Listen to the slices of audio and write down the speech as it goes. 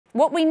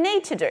What we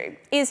need to do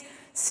is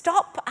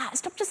stop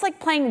just like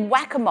playing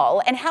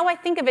whack-a-mole, and how I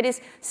think of it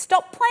is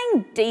stop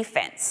playing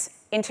defense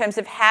in terms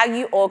of how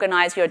you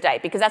organise your day,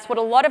 because that's what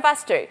a lot of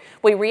us do.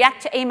 We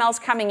react to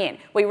emails coming in.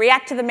 We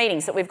react to the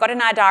meetings that we've got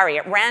in our diary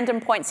at random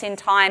points in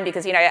time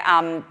because,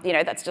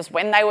 that's just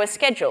when they were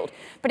scheduled.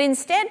 But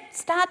instead,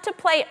 start to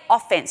play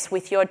offense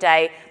with your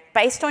day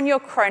based on your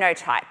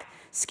chronotype.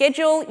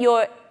 Schedule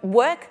your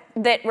work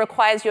that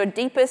requires your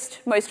deepest,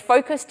 most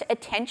focused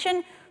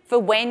attention for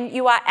when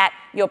you are at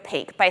your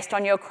peak, based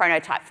on your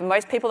chronotype. For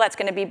most people, that's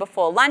going to be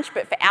before lunch,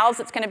 but for ours,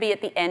 it's going to be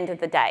at the end of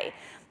the day.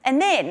 And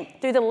then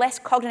do the less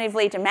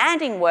cognitively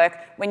demanding work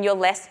when you're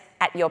less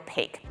at your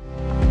peak.